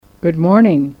Good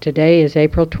morning. Today is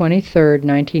April 23rd,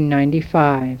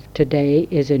 1995. Today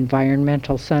is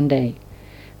Environmental Sunday.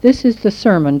 This is the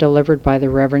sermon delivered by the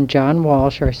Reverend John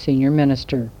Walsh, our senior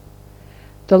minister.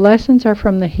 The lessons are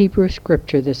from the Hebrew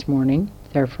scripture this morning.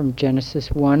 They're from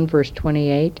Genesis 1, verse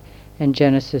 28, and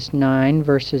Genesis 9,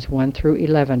 verses 1 through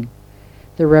 11.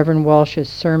 The Reverend Walsh's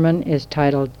sermon is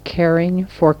titled Caring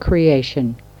for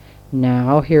Creation.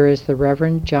 Now, here is the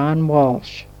Reverend John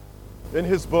Walsh. In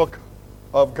his book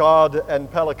of God and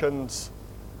Pelicans,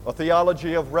 A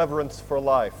Theology of Reverence for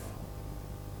Life,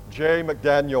 J.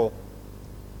 McDaniel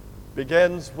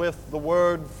begins with the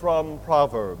word from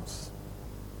Proverbs,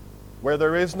 where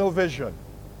there is no vision,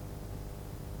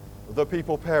 the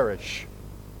people perish.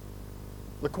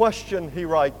 The question, he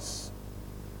writes,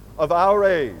 of our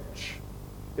age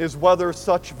is whether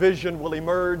such vision will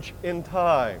emerge in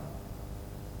time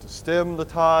to stem the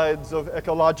tides of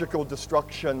ecological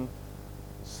destruction,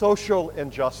 social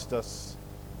injustice,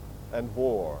 and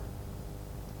war.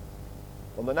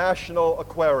 On the National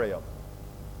Aquarium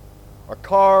are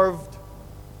carved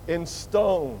in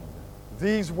stone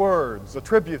these words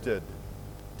attributed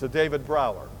to David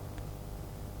Brower.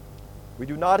 We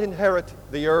do not inherit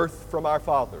the earth from our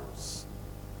fathers.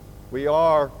 We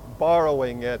are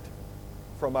borrowing it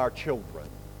from our children.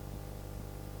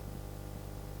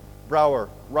 Brower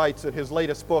writes in his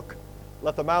latest book,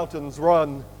 Let the Mountains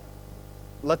Run,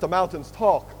 Let the Mountains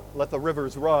Talk, Let the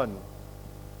Rivers Run.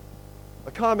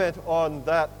 A comment on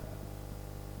that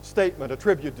statement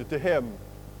attributed to him.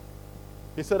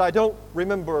 He said, I don't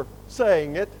remember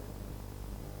saying it,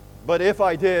 but if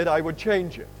I did, I would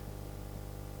change it.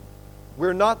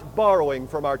 We're not borrowing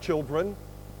from our children.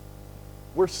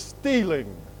 We're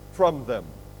stealing from them.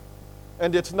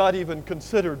 And it's not even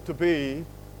considered to be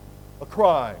a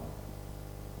crime.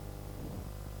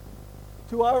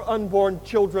 To our unborn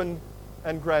children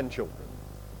and grandchildren,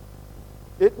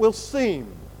 it will seem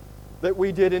that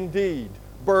we did indeed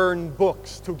burn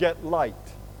books to get light,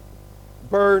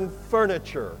 burn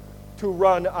furniture to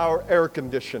run our air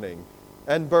conditioning,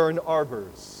 and burn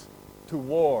arbors to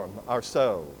warm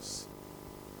ourselves.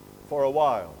 For a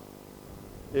while,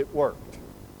 it worked.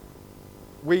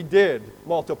 We did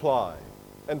multiply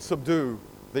and subdue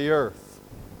the earth.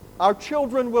 Our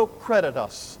children will credit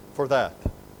us for that,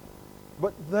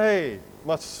 but they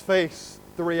must face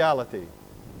the reality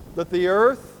that the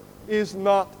earth is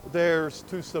not theirs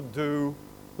to subdue,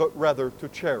 but rather to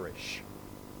cherish.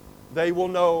 They will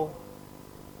know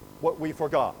what we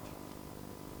forgot.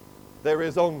 There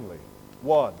is only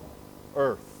one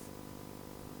earth.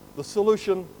 The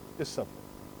solution is simple.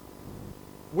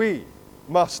 We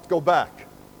must go back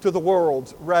to the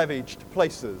world's ravaged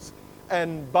places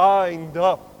and bind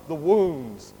up the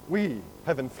wounds we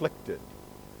have inflicted.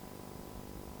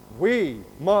 We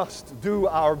must do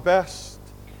our best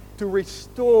to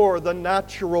restore the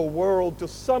natural world to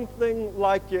something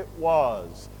like it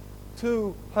was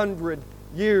 200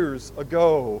 years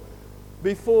ago,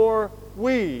 before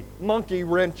we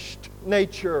monkey-wrenched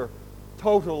nature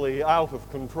totally out of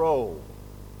control.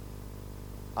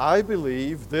 I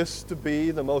believe this to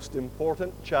be the most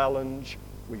important challenge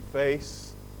we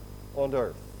face on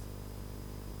earth.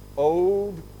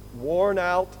 Old,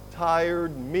 worn-out,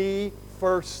 tired,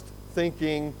 me-first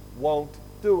thinking won't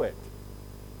do it.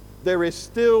 There is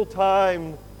still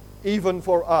time, even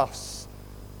for us,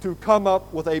 to come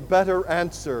up with a better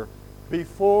answer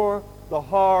before the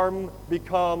harm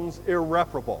becomes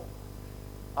irreparable.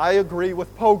 I agree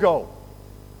with Pogo.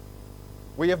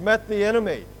 We have met the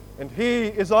enemy, and he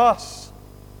is us.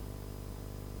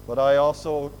 But I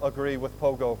also agree with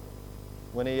Pogo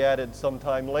when he added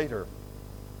sometime later,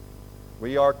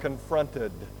 we are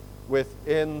confronted with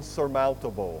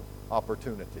insurmountable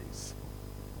opportunities.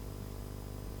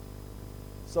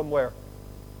 Somewhere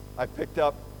I picked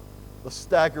up the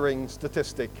staggering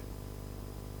statistic.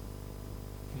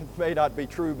 It may not be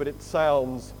true, but it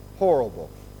sounds horrible,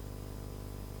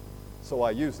 so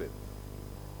I use it.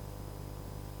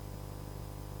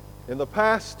 In the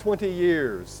past 20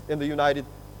 years, the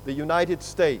United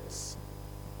States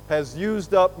has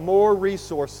used up more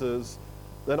resources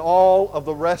than all of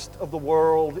the rest of the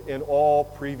world in all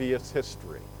previous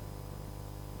history.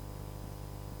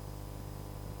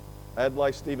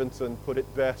 Adlai Stevenson put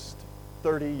it best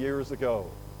 30 years ago.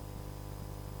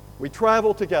 We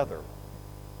travel together,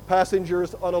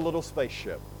 passengers on a little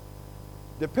spaceship,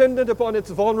 dependent upon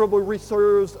its vulnerable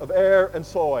reserves of air and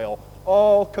soil,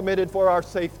 all committed for our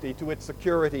safety to its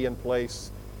security in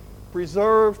place,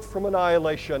 preserved from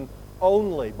annihilation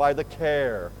only by the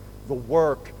care, the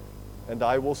work, and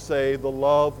I will say the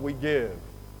love we give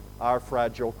our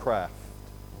fragile craft.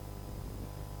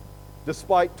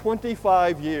 despite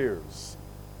 25 years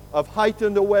of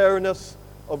heightened awareness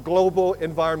of global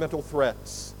environmental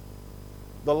threats,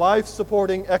 the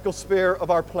life-supporting ecosphere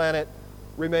of our planet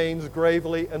remains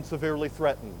gravely and severely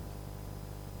threatened,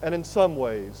 and in some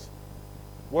ways,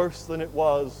 worse than it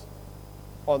was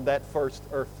on that first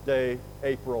Earth Day,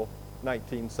 April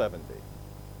 1970.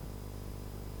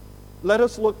 Let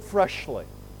us look freshly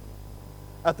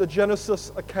at the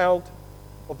Genesis account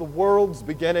of the world's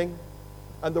beginning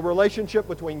and the relationship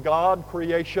between God,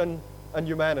 creation, and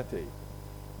humanity.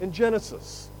 In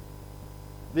Genesis,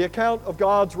 the account of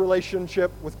God's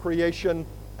relationship with creation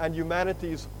and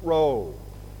humanity's role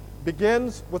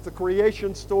begins with the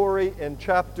creation story in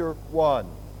chapter 1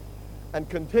 and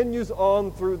continues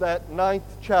on through that 9th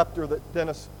chapter that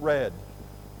Dennis read,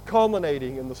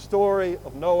 culminating in the story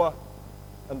of Noah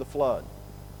and the flood.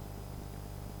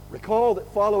 Recall that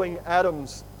following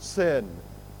Adam's sin,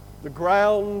 the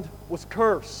ground was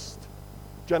cursed,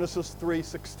 Genesis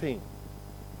 3:16.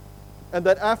 And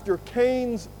that after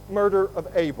Cain's murder of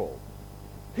Abel,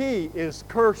 he is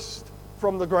cursed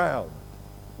from the ground,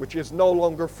 which is no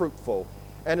longer fruitful,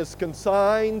 and is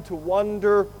consigned to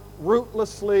wander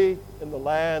rootlessly in the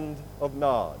land of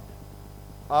Nod.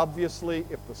 Obviously,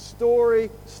 if the story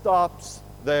stops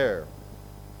there,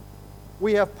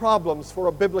 we have problems for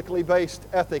a biblically based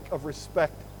ethic of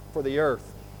respect for the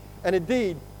earth. And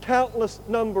indeed, countless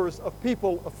numbers of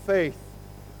people of faith,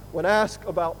 when asked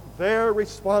about their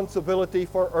responsibility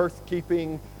for earth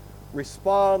keeping,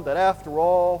 respond that after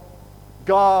all,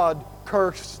 God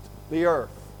cursed the earth.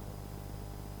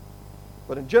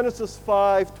 But in Genesis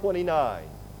 5:29,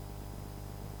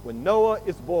 when Noah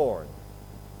is born,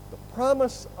 the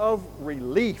promise of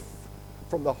relief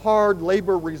from the hard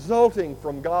labor resulting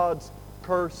from God's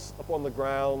curse upon the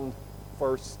ground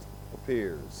first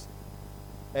appears.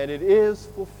 And it is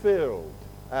fulfilled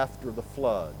after the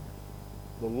flood.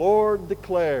 The Lord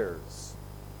declares,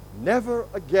 "Never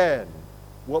again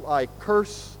will I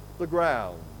curse the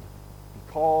ground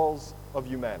because of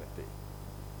humanity."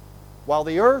 While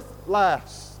the earth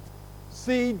lasts,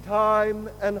 seed time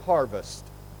and harvest,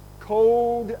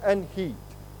 cold and heat,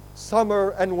 summer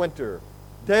and winter,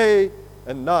 day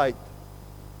and night,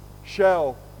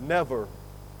 shall never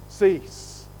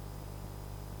cease.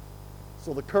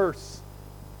 So the curse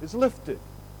is lifted.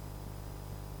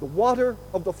 The water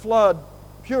of the flood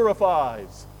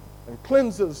purifies and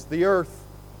cleanses the earth,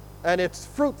 and its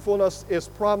fruitfulness is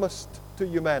promised to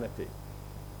humanity.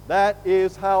 That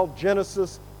is how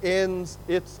Genesis ends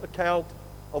its account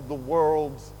of the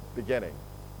world's beginning.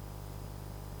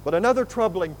 But another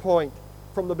troubling point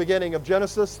from the beginning of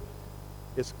Genesis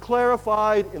is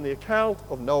clarified in the account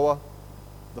of Noah,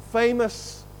 the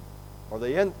famous or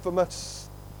the infamous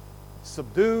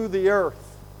 "subdue the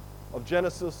earth" of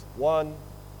Genesis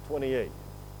 1:28.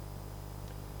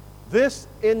 This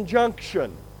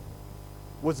injunction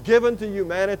was given to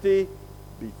humanity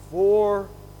before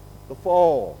the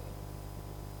fall.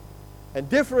 And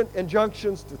different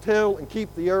injunctions to till and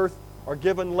keep the earth are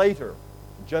given later,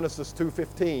 in Genesis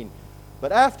 2:15.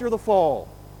 But after the fall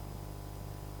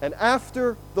and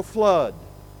after the flood,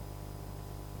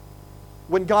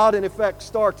 when God in effect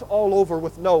starts all over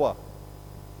with Noah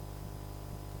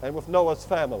and with Noah's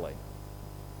family,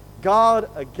 God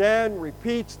again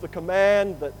repeats the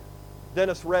command that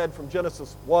Dennis read from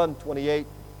Genesis 1:28.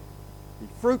 Be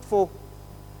fruitful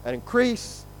and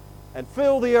increase and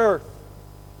fill the earth.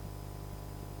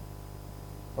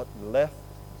 But left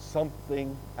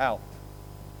something out.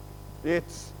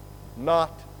 It's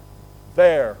not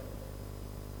there.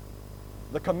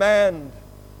 The command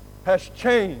has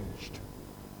changed.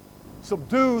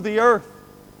 Subdue the earth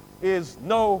is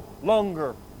no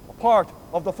longer a part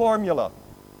of the formula.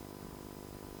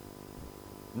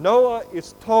 Noah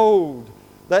is told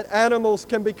that animals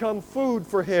can become food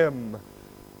for him.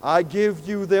 I give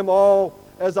you them all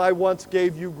as I once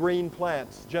gave you green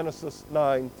plants, Genesis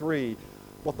 9:3.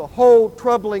 But the whole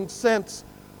troubling sense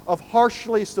of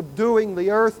harshly subduing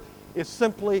the earth is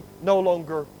simply no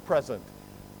longer present.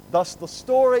 Thus, the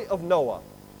story of Noah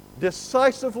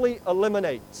decisively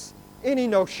eliminates any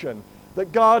notion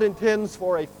that God intends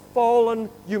for a fallen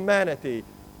humanity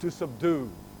to subdue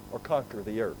or conquer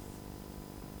the earth.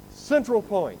 Central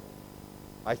point,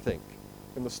 I think,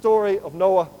 in the story of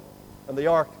Noah and the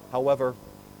ark, however,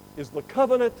 is the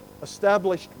covenant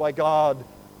established by God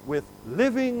with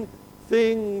living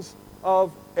things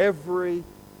of every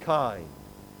kind.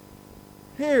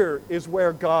 Here is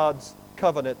where God's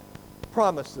covenant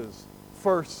promises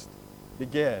first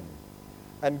begin.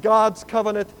 And God's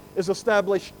covenant is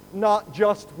established not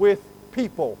just with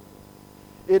people.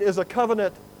 It is a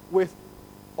covenant with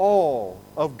all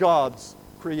of God's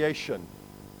creation.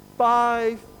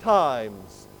 5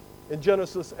 times in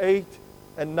Genesis 8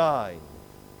 and 9,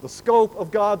 the scope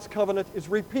of God's covenant is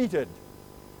repeated.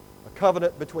 A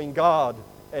covenant between God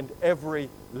and every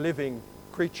living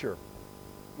creature,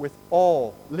 with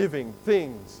all living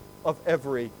things of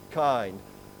every kind.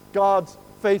 God's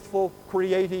faithful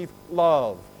creative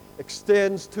love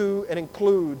extends to and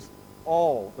includes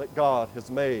all that God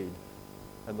has made.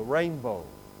 And the rainbow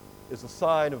is a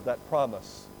sign of that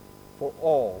promise for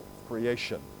all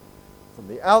creation. From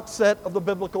the outset of the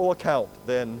biblical account,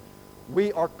 then,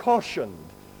 we are cautioned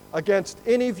against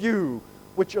any view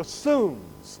which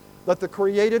assumes that the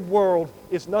created world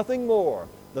is nothing more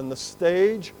than the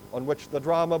stage on which the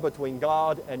drama between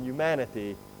God and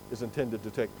humanity is intended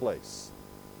to take place.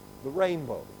 The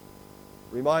rainbow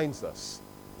reminds us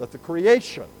that the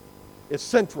creation is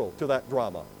central to that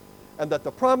drama, and that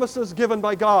the promises given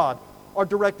by God are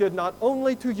directed not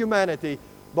only to humanity,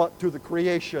 but to the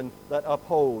creation that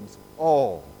upholds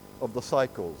all of the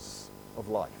cycles of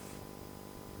life.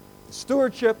 The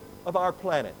stewardship of our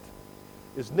planet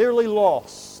is nearly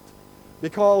lost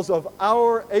because of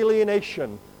our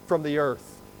alienation from the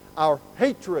earth, our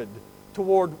hatred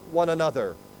toward one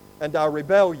another, and our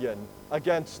rebellion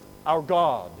against our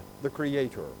God, the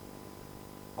Creator.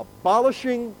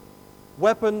 Abolishing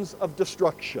weapons of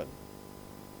destruction,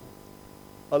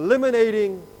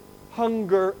 eliminating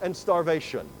hunger and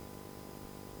starvation,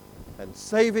 and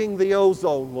saving the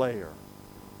ozone layer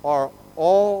are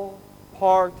all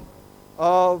part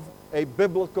of a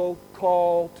biblical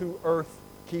call to earth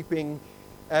keeping,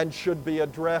 and should be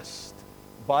addressed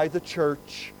by the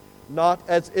church not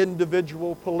as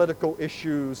individual political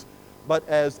issues, but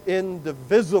as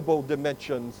indivisible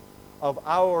dimensions of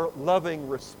our loving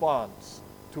response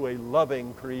to a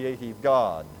loving creative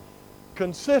God.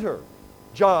 Consider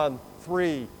John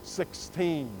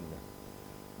 3:16.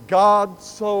 God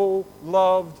so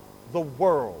loved the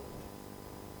world.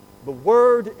 The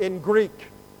word in Greek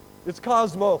is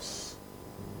cosmos,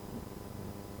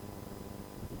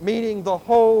 meaning the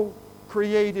whole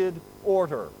created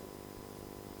order.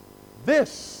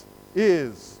 This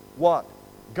is what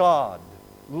God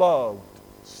loved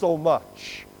so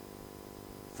much.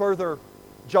 Further,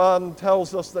 John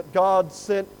tells us that God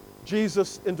sent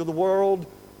Jesus into the world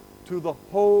to the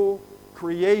whole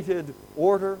created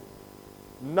order,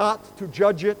 not to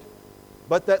judge it,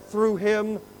 but that through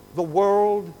him the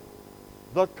world,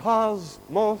 the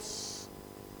cosmos,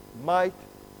 might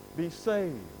be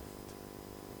saved.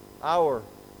 Our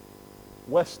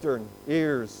Western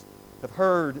ears have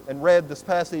heard and read this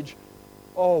passage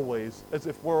always as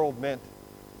if world meant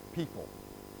people.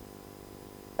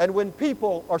 And when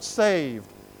people are saved,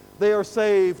 they are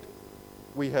saved,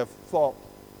 we have thought,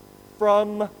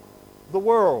 from the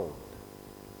world.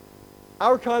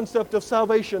 Our concept of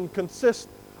salvation consists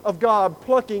of God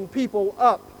plucking people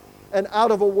up and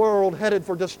out of a world headed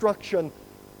for destruction,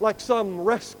 like some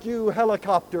rescue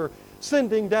helicopter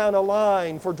sending down a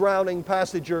line for drowning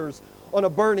passengers on a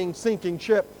burning, sinking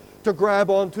ship to grab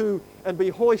onto and be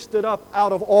hoisted up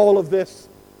out of all of this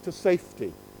to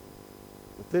safety.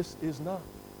 But this is not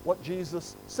what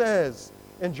Jesus says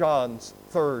in John's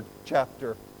 3rd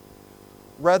chapter.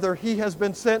 Rather, he has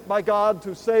been sent by God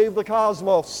to save the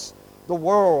cosmos, the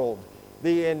world,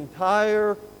 the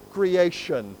entire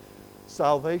creation.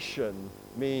 Salvation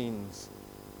means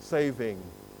saving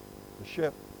the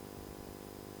ship.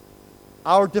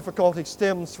 Our difficulty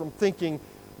stems from thinking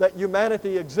that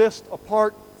humanity exists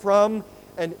apart from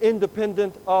and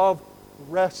independent of the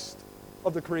rest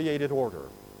of the created order.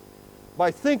 By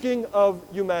thinking of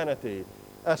humanity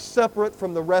as separate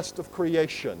from the rest of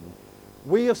creation,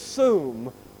 we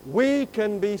assume we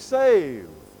can be saved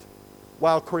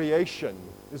while creation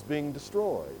is being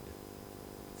destroyed.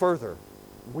 Further,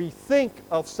 we think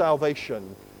of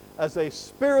salvation as a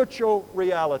spiritual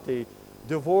reality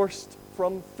divorced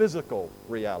from physical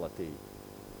reality.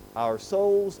 Our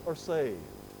souls are saved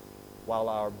while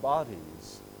our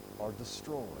bodies are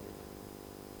destroyed.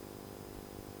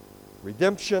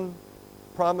 Redemption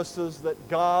promises that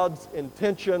God's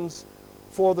intentions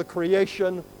for the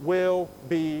creation will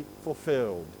be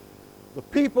fulfilled. The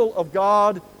people of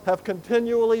God have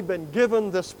continually been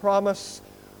given this promise,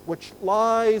 which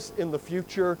lies in the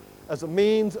future as a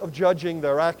means of judging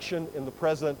their action in the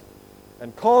present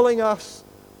and calling us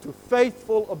to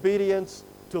faithful obedience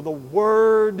to the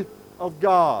Word of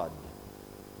God.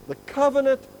 The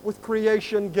covenant with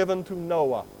creation given to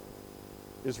Noah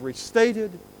is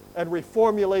restated and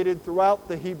reformulated throughout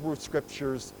the Hebrew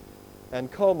Scriptures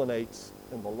and culminates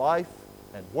in the life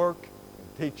and work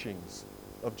and teachings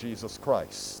of Jesus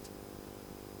Christ.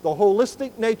 The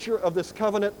holistic nature of this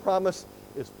covenant promise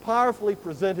is powerfully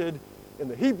presented in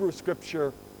the Hebrew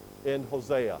Scripture in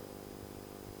Hosea.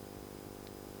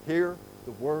 Hear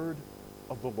the word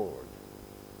of the Lord.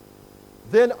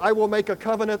 Then I will make a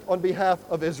covenant on behalf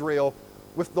of Israel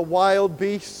with the wild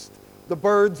beasts, the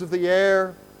birds of the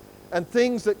air, and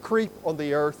things that creep on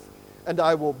the earth, and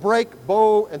I will break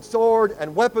bow and sword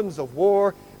and weapons of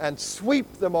war and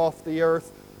sweep them off the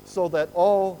earth, so that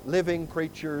all living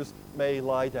creatures may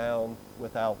lie down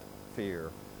without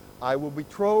fear. I will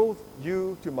betroth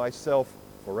you to myself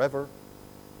forever,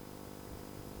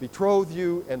 betroth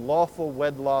you in lawful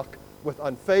wedlock with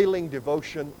unfailing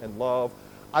devotion and love.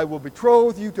 I will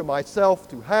betroth you to myself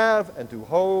to have and to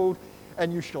hold,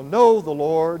 and you shall know the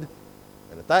Lord.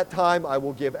 And at that time I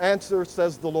will give answer,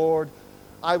 says the Lord.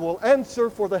 I will answer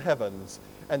for the heavens,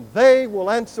 and they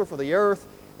will answer for the earth,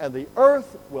 and the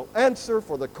earth will answer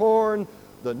for the corn,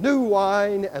 the new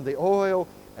wine, and the oil,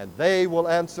 and they will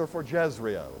answer for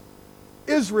Jezreel.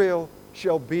 Israel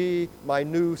shall be my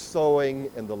new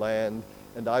sowing in the land,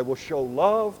 and I will show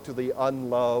love to the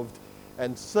unloved,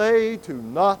 and say to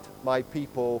not my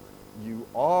people, you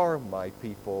are my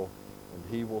people, and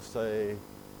he will say,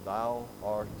 thou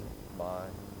art my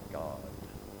God.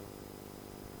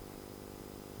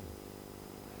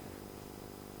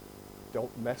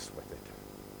 Don't mess with it.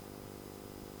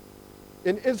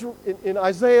 In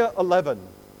Isaiah 11,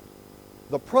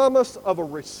 the promise of a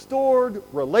restored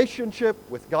relationship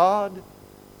with God,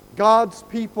 God's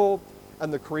people,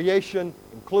 and the creation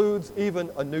includes even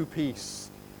a new peace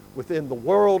within the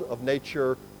world of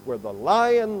nature where the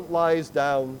lion lies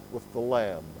down with the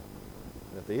lamb.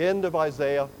 And at the end of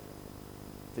Isaiah,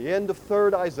 at the end of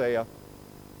 3rd Isaiah,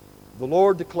 the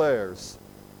Lord declares,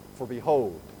 for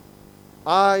behold,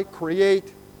 I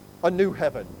create a new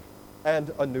heaven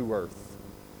and a new earth.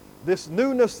 This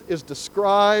newness is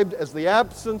described as the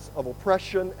absence of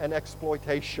oppression and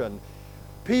exploitation.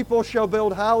 People shall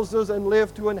build houses and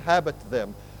live to inhabit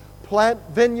them, plant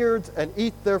vineyards and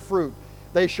eat their fruit.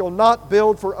 They shall not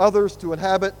build for others to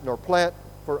inhabit, nor plant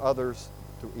for others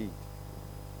to eat.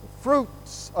 The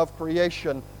fruits of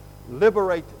creation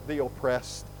liberate the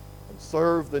oppressed and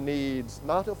serve the needs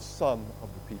not of some of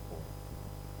the people,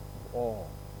 of all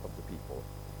of the people.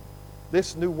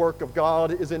 This new work of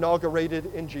God is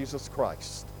inaugurated in Jesus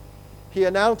Christ. He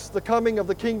announced the coming of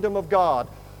the kingdom of God.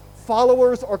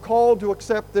 Followers are called to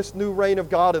accept this new reign of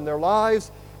God in their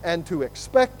lives and to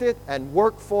expect it and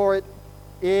work for it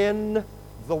in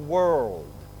the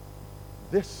world,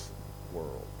 this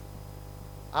world.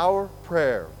 Our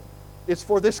prayer is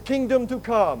for this kingdom to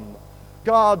come,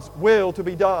 God's will to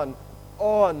be done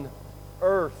on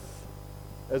earth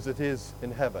as it is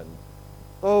in heaven.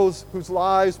 Those whose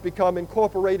lives become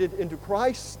incorporated into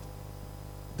Christ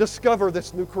discover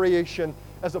this new creation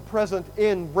as a present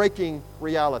in-breaking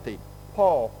reality.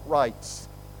 Paul writes,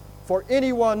 for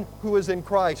anyone who is in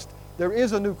Christ, there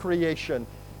is a new creation.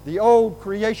 The old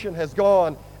creation has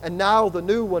gone, and now the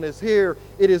new one is here.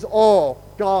 It is all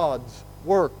God's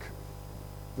work.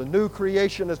 The new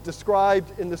creation as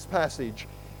described in this passage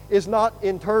is not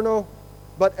internal,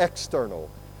 but external.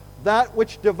 That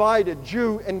which divided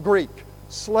Jew and Greek,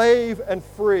 slave and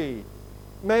free,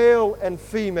 male and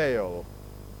female,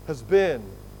 has been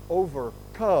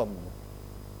overcome.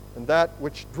 And that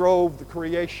which drove the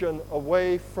creation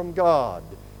away from God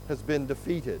has been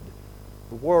defeated.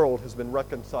 The world has been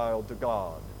reconciled to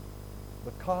God.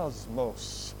 The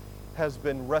cosmos has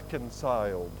been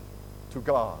reconciled to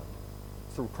God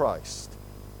through Christ.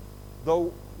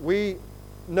 Though we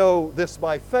know this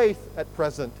by faith at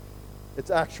present,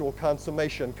 its actual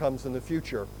consummation comes in the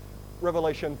future.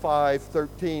 Revelation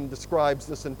 5:13 describes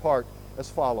this in part as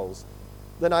follows.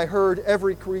 Then I heard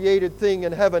every created thing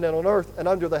in heaven and on earth and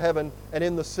under the heaven and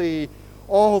in the sea,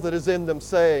 all that is in them,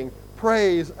 saying,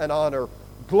 praise and honor,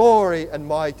 glory and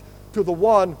might to the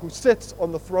one who sits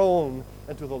on the throne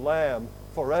and to the Lamb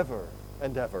forever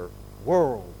and ever,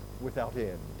 world without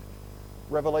end.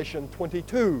 Revelation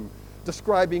 22,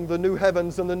 describing the new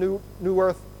heavens and the new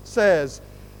earth, says,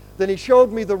 then he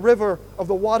showed me the river of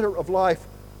the water of life,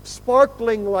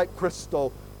 sparkling like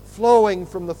crystal, flowing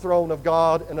from the throne of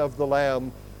God and of the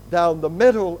Lamb, down the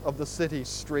middle of the city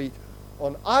street.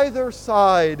 On either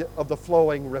side of the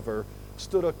flowing river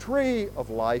stood a tree of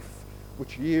life,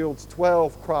 which yields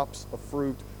 12 crops of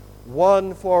fruit,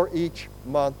 one for each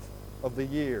month of the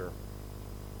year.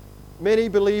 Many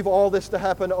believe all this to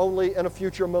happen only in a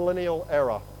future millennial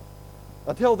era.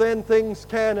 Until then, things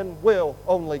can and will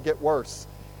only get worse.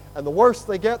 And the worse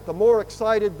they get, the more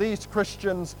excited these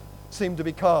Christians seem to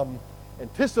become,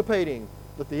 anticipating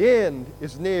that the end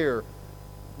is near.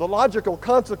 The logical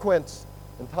consequence,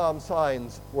 in Tom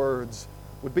Sine's words,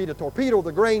 would be to torpedo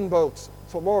the grain boats,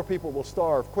 so more people will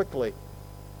starve quickly.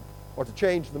 Or to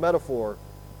change the metaphor,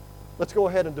 let's go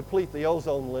ahead and deplete the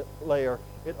ozone layer.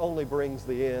 It only brings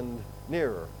the end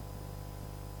nearer.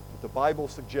 But the Bible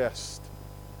suggests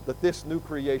that this new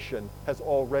creation has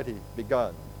already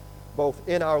begun, both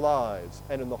in our lives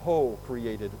and in the whole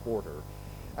created order.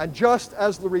 And just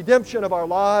as the redemption of our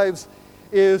lives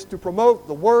is to promote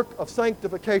the work of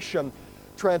sanctification,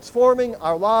 transforming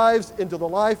our lives into the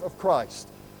life of Christ,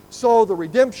 so the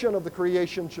redemption of the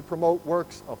creation should promote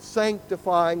works of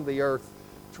sanctifying the earth,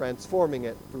 transforming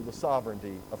it through the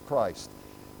sovereignty of Christ.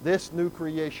 This new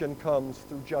creation comes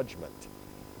through judgment.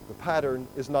 The pattern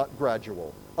is not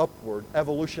gradual, upward,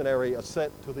 evolutionary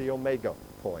ascent to the omega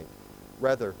point.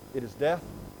 Rather, it is death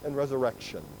and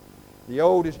resurrection. The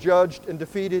old is judged and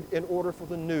defeated in order for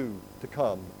the new to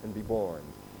come and be born.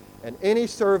 And any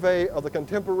survey of the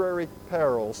contemporary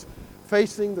perils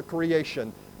facing the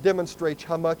creation demonstrates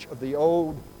how much of the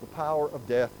old, the power of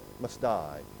death, must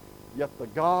die. Yet the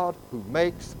God who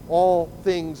makes all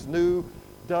things new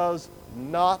does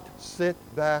not sit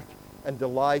back and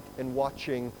delight in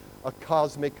watching a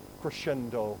cosmic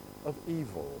crescendo of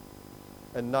evil,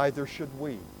 and neither should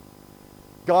we.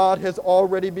 God has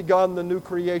already begun the new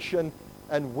creation,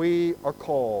 and we are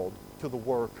called to the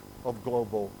work of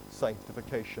global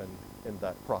sanctification in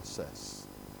that process.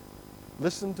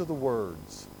 Listen to the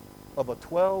words of a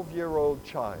 12-year-old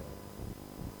child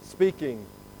speaking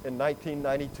in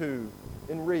 1992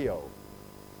 in Rio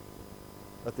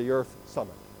at the Earth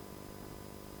Summit.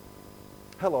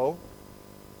 Hello,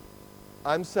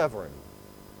 I'm Severin.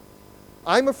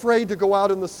 I'm afraid to go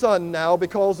out in the sun now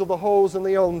because of the holes in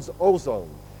the ozone.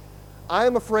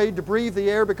 I'm afraid to breathe the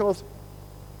air because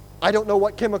I don't know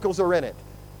what chemicals are in it.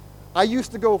 I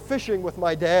used to go fishing with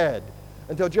my dad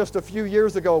until just a few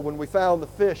years ago when we found the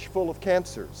fish full of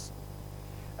cancers.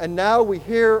 And now we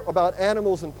hear about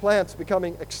animals and plants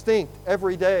becoming extinct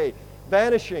every day,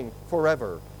 vanishing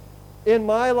forever. In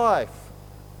my life,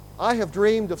 I have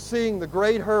dreamed of seeing the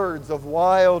great herds of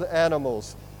wild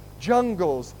animals,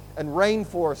 jungles and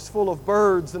rainforests full of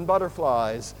birds and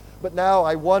butterflies. But now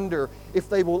I wonder if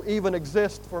they will even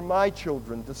exist for my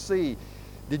children to see.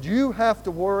 Did you have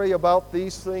to worry about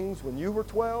these things when you were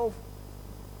 12?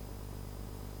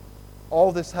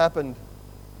 All this happened,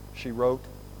 she wrote,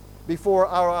 before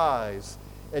our eyes,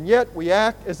 and yet we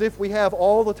act as if we have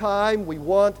all the time we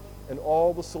want and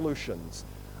all the solutions.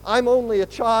 I'm only a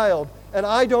child, and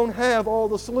I don't have all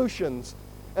the solutions,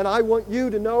 and I want you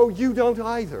to know you don't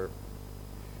either.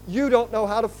 You don't know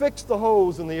how to fix the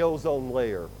holes in the ozone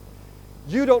layer.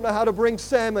 You don't know how to bring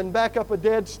salmon back up a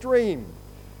dead stream.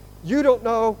 You don't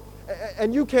know,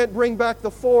 and you can't bring back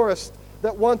the forest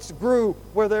that once grew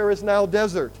where there is now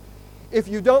desert. If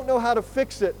you don't know how to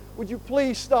fix it, would you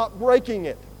please stop breaking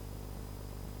it?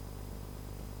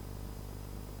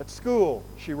 At school,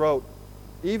 she wrote,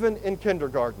 even in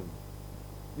kindergarten,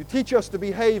 you teach us to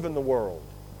behave in the world.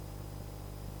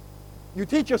 You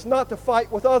teach us not to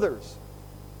fight with others,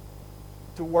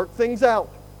 to work things out,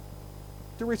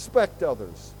 to respect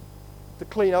others, to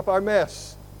clean up our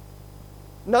mess,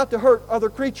 not to hurt other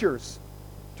creatures,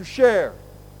 to share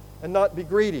and not be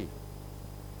greedy.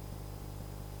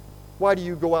 Why do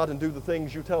you go out and do the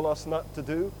things you tell us not to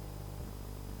do?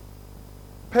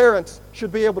 Parents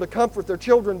should be able to comfort their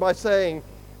children by saying,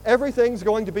 everything's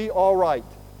going to be all right.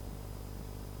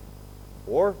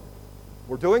 Or,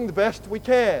 we're doing the best we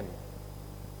can.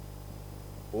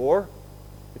 Or,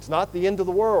 it's not the end of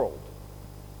the world.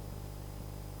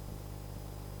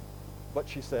 But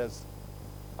she says,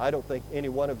 I don't think any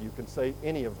one of you can say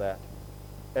any of that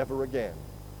ever again.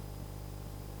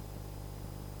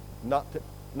 Not to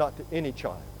any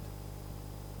child.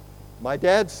 My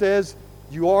dad says,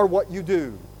 you are what you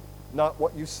do, not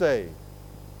what you say.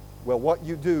 Well, what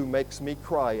you do makes me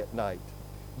cry at night.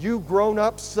 You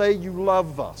grown-ups say you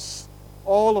love us,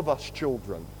 all of us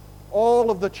children,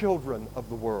 all of the children of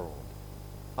the world.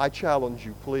 I challenge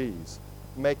you, please,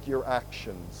 make your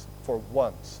actions for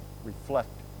once reflect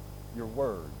your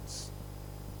words.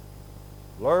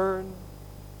 Learn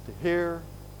to hear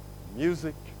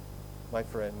music, my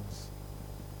friends,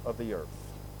 of the earth,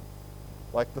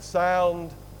 like the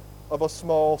sound of a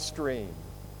small stream,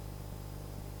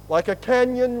 like a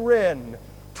canyon wren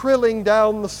trilling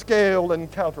down the scale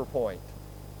and counterpoint.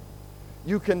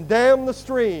 You can dam the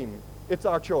stream, it's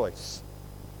our choice.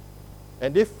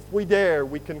 And if we dare,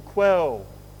 we can quell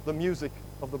the music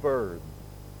of the bird.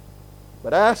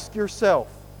 But ask yourself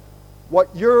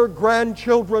what your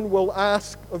grandchildren will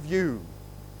ask of you.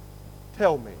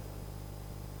 Tell me,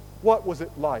 what was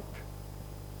it like?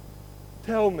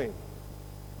 Tell me,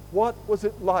 what was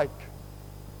it like?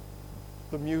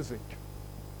 The music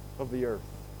of the earth.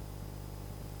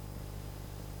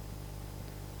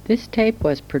 This tape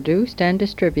was produced and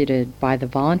distributed by the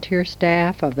volunteer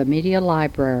staff of the Media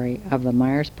Library of the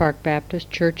Myers Park Baptist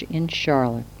Church in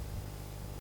Charlotte.